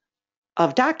list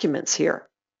of documents here.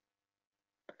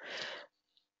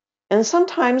 And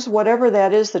sometimes whatever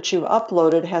that is that you've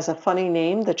uploaded has a funny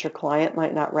name that your client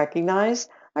might not recognize.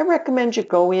 I recommend you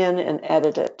go in and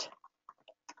edit it.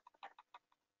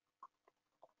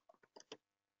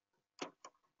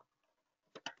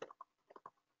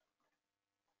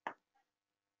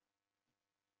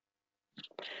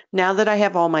 Now that I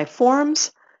have all my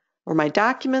forms or my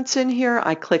documents in here,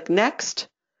 I click Next.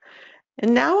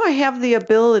 And now I have the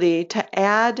ability to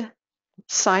add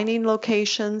signing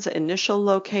locations, initial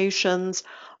locations.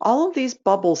 All of these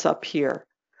bubbles up here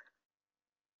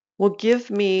will give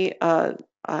me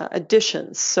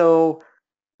additions. So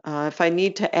if I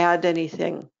need to add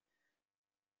anything,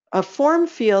 a form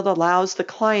field allows the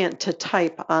client to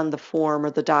type on the form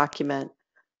or the document.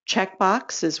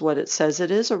 Checkbox is what it says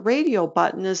it is. A radio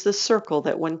button is the circle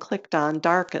that when clicked on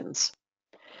darkens.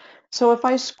 So if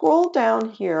I scroll down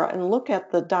here and look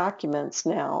at the documents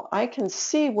now, I can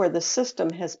see where the system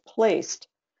has placed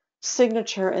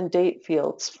signature and date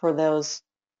fields for those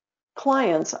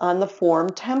clients on the form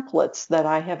templates that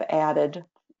I have added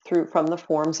from the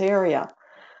forms area.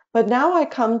 But now I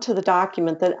come to the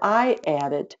document that I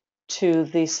added to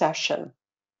the session,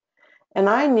 and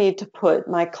I need to put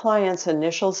my client's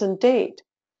initials and date.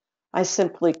 I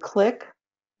simply click,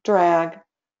 drag,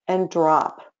 and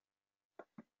drop.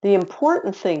 The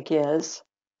important thing is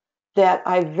that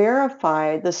I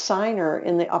verify the signer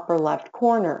in the upper left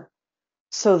corner.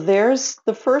 So there's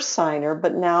the first signer,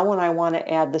 but now when I want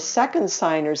to add the second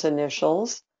signer's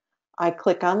initials, I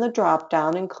click on the drop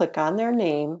down and click on their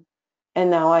name, and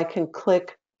now I can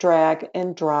click, drag,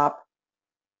 and drop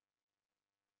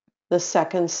the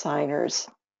second signer's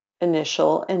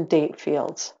initial and date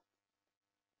fields.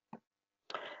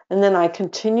 And then I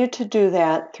continue to do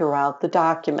that throughout the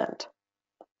document.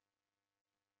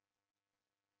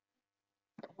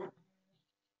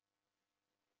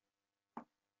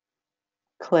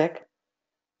 Click,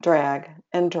 drag,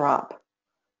 and drop.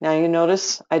 Now you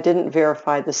notice I didn't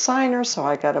verify the signer, so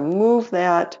I got to move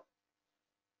that.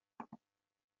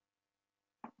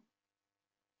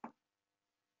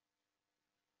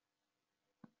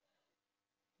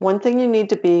 One thing you need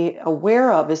to be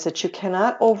aware of is that you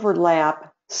cannot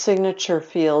overlap signature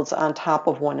fields on top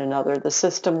of one another. The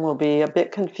system will be a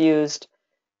bit confused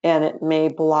and it may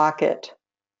block it.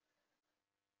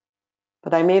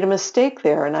 But I made a mistake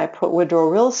there and I put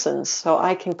Woodrow Wilson's, so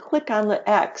I can click on the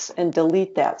X and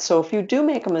delete that. So if you do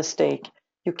make a mistake,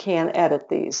 you can edit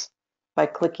these by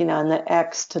clicking on the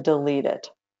X to delete it.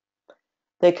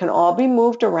 They can all be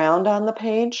moved around on the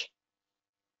page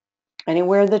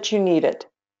anywhere that you need it.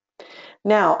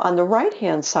 Now, on the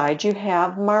right-hand side, you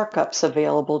have markups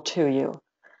available to you.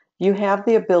 You have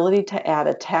the ability to add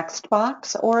a text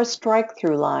box or a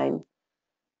strike-through line.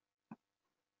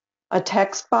 A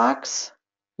text box,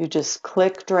 you just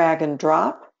click, drag, and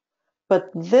drop,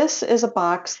 but this is a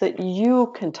box that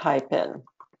you can type in.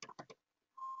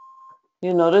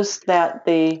 You notice that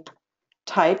the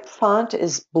type font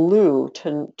is blue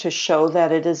to show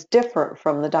that it is different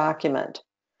from the document.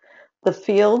 The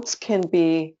fields can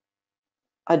be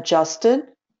adjusted.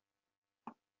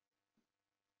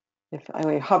 If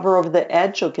I hover over the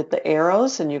edge, you'll get the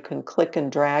arrows and you can click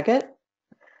and drag it.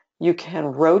 You can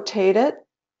rotate it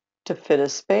to fit a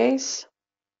space.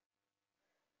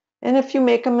 And if you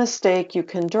make a mistake, you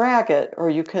can drag it or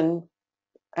you can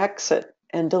exit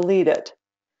and delete it.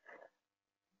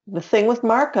 The thing with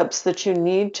markups that you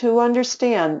need to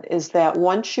understand is that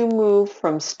once you move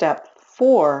from step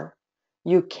 4,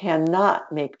 you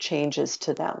cannot make changes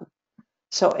to them.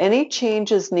 So any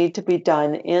changes need to be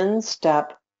done in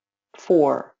step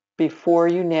 4 before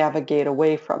you navigate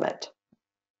away from it.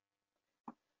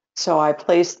 So I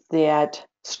placed that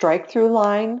strike-through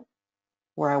line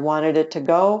where I wanted it to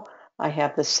go. I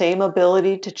have the same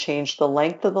ability to change the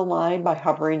length of the line by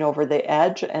hovering over the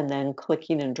edge and then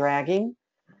clicking and dragging.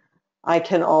 I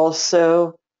can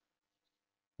also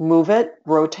move it,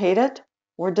 rotate it,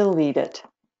 or delete it.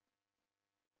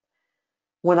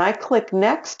 When I click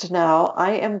Next now,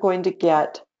 I am going to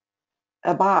get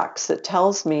a box that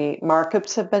tells me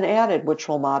markups have been added, which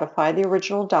will modify the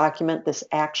original document. This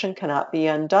action cannot be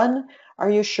undone. Are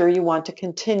you sure you want to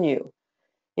continue?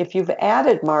 If you've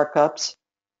added markups,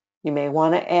 you may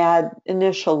want to add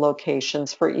initial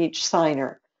locations for each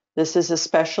signer. This is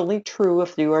especially true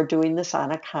if you are doing this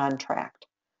on a contract.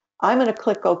 I'm going to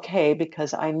click OK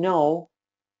because I know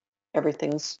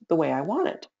everything's the way I want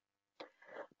it.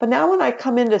 But now when I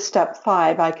come into step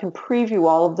 5, I can preview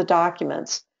all of the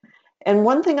documents. And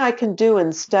one thing I can do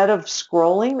instead of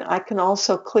scrolling, I can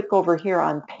also click over here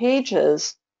on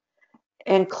Pages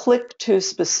and click to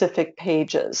specific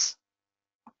pages.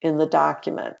 in the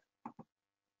document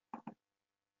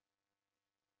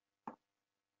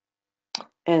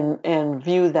and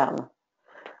view them.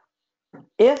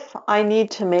 If I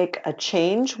need to make a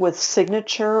change with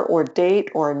signature or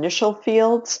date or initial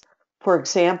fields, for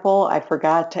example, I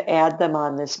forgot to add them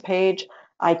on this page,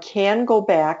 I can go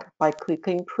back by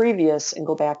clicking previous and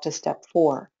go back to step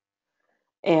 4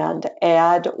 and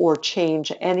add or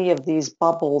change any of these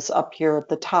bubbles up here at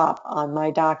the top on my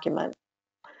document.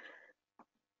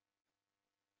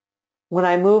 When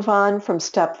I move on from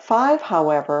step 5,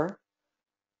 however,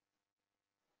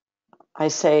 I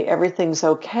say everything's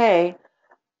okay,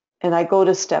 and I go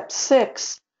to step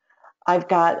 6, I've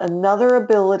got another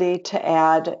ability to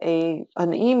add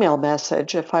an email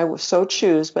message if I so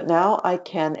choose, but now I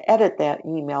can edit that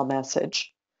email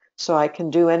message. So I can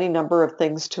do any number of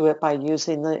things to it by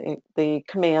using the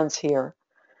commands here.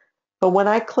 But when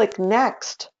I click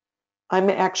next,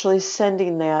 I'm actually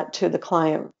sending that to the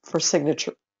client for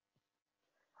signature.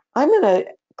 I'm going to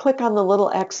click on the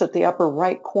little X at the upper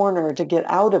right corner to get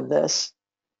out of this.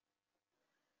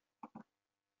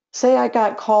 Say I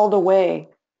got called away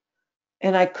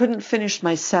and I couldn't finish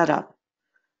my setup.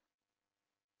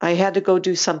 I had to go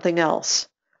do something else.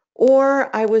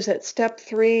 Or I was at step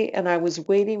 3 and I was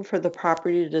waiting for the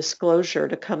property disclosure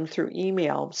to come through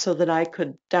email so that I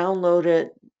could download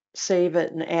it, save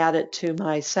it, and add it to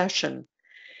my session.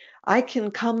 I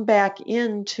can come back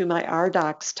into my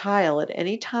rDocs tile at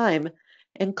any time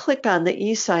and click on the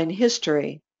eSign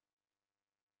history.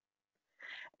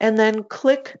 And then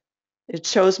click, it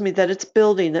shows me that it's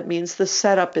building. That means the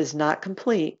setup is not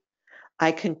complete.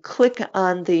 I can click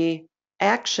on the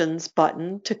Actions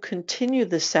button to continue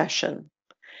the session,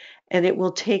 and it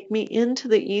will take me into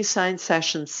the eSign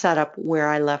session setup where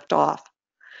I left off.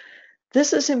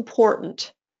 This is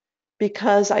important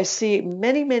because I see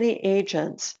many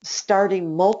agents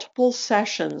starting multiple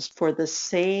sessions for the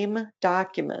same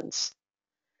documents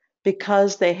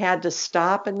because they had to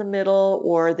stop in the middle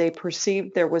or they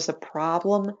perceived there was a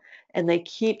problem and they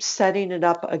keep setting it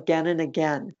up again and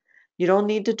again. You don't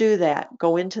need to do that.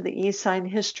 Go into the eSign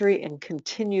history and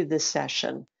continue this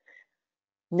session.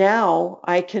 Now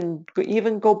I can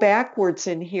even go backwards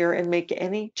in here and make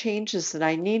any changes that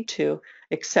I need to,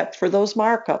 except for those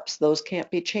markups. Those can't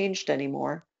be changed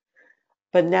anymore.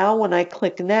 But now when I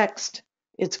click next,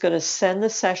 it's going to send the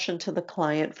session to the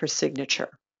client for signature.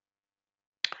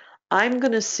 I'm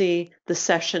going to see the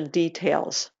session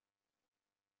details.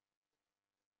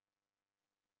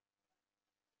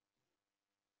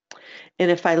 And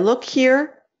if I look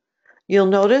here, you'll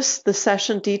notice the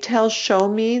session details show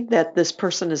me that this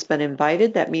person has been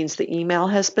invited. That means the email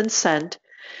has been sent.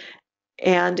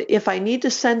 And if I need to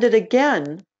send it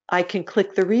again, I can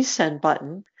click the resend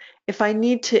button. If I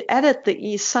need to edit the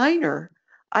eSigner,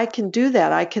 I can do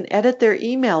that. I can edit their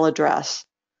email address,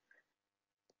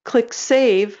 click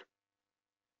save,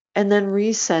 and then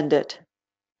resend it.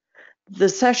 The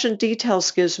session details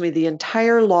gives me the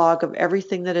entire log of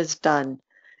everything that is done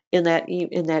in that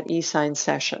eSign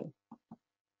session.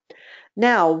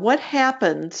 Now, what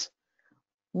happens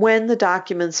when the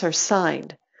documents are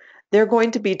signed? They're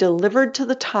going to be delivered to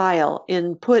the tile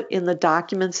and put in the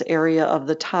documents area of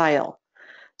the tile.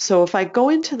 So if I go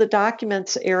into the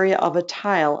documents area of a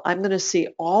tile, I'm going to see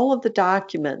all of the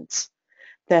documents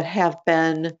that have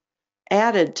been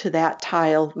added to that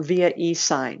tile via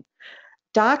eSign.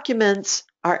 Documents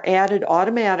are added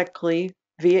automatically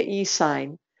via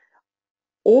eSign,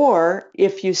 or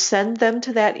if you send them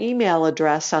to that email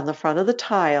address on the front of the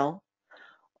tile,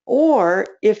 or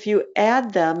if you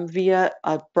add them via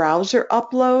a browser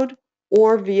upload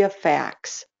or via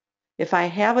fax. If I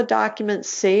have a document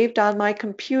saved on my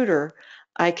computer,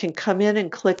 I can come in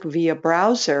and click via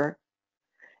browser,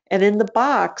 and in the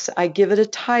box I give it a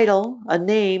title, a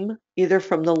name, either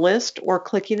from the list or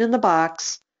clicking in the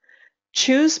box,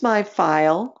 choose my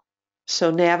file, so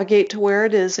navigate to where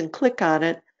it is and click on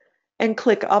it, and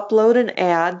click upload and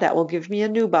add. That will give me a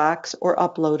new box, or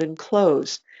upload and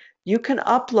close. You can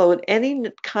upload any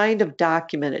kind of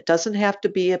document. It doesn't have to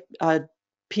be a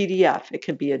PDF. It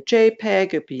could be a JPEG, it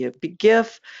could be a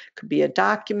GIF, it could be a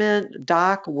document,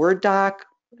 doc, Word doc,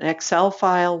 an Excel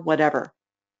file, whatever.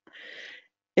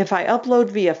 If I upload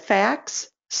via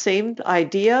fax, same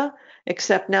idea,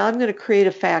 except now I'm going to create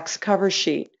a fax cover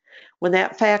sheet. When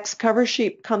that fax cover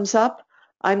sheet comes up,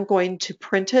 I'm going to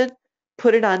print it,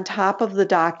 put it on top of the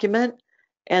document,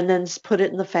 and then put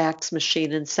it in the fax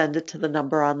machine and send it to the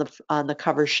number on the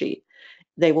cover sheet.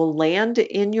 They will land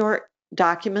in your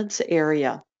documents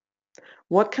area.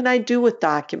 What can I do with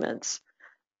documents?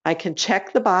 I can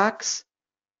check the box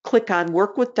click on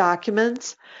Work with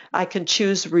Documents. I can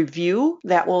choose Review.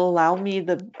 That will allow me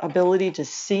the ability to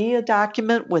see a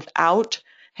document without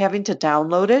having to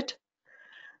download it.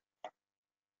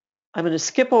 I'm going to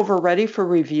skip over Ready for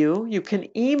Review. You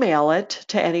can email it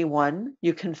to anyone.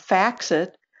 You can fax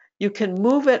it. You can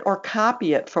move it or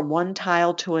copy it from one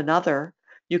tile to another.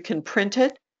 You can print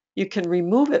it. You can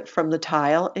remove it from the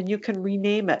tile, and you can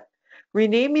rename it.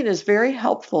 Renaming is very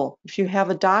helpful. If you have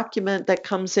a document that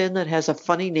comes in that has a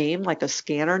funny name, like a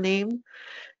scanner name,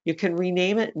 you can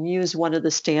rename it and use one of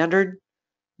the standard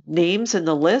names in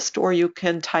the list, or you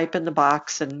can type in the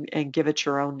box and give it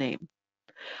your own name.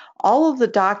 All of the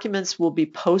documents will be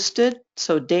posted,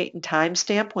 so date and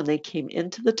timestamp when they came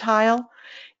into the tile.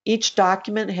 Each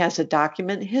document has a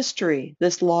document history.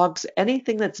 This logs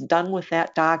anything that's done with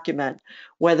that document,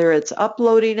 whether it's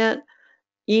uploading it,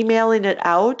 emailing it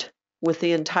out with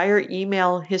the entire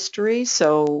email history,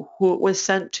 so who it was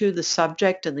sent to, the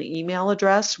subject and the email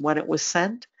address, when it was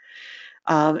sent,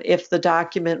 if the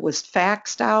document was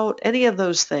faxed out, any of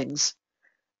those things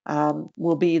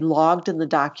will be logged in the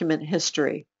document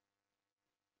history.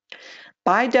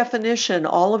 By definition,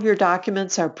 all of your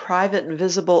documents are private and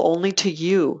visible only to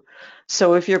you.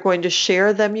 So if you're going to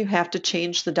share them, you have to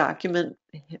change the document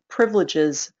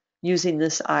privileges using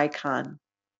this icon.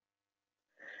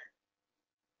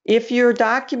 If your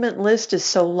document list is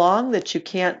so long that you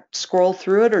can't scroll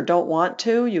through it or don't want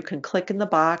to, you can click in the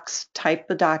box, type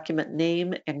the document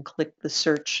name, and click the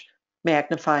search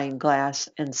magnifying glass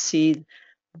and see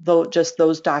just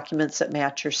those documents that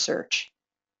match your search.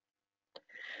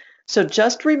 So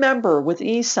just remember, with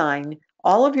eSign,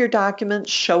 all of your documents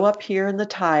show up here in the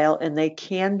tile and they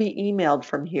can be emailed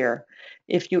from here.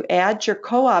 If you add your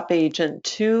co-op agent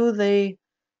to the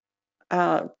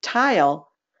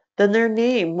tile, then their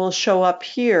name will show up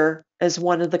here as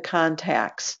one of the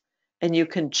contacts. And you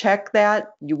can check that.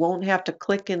 You won't have to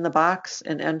click in the box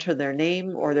and enter their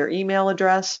name or their email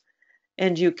address.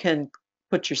 And you can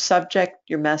put your subject,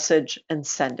 your message, and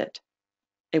send it.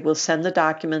 It will send the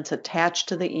documents attached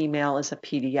to the email as a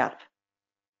PDF.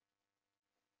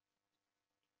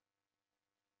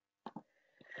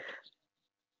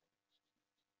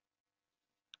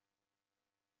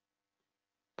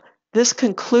 This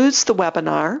concludes the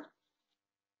webinar.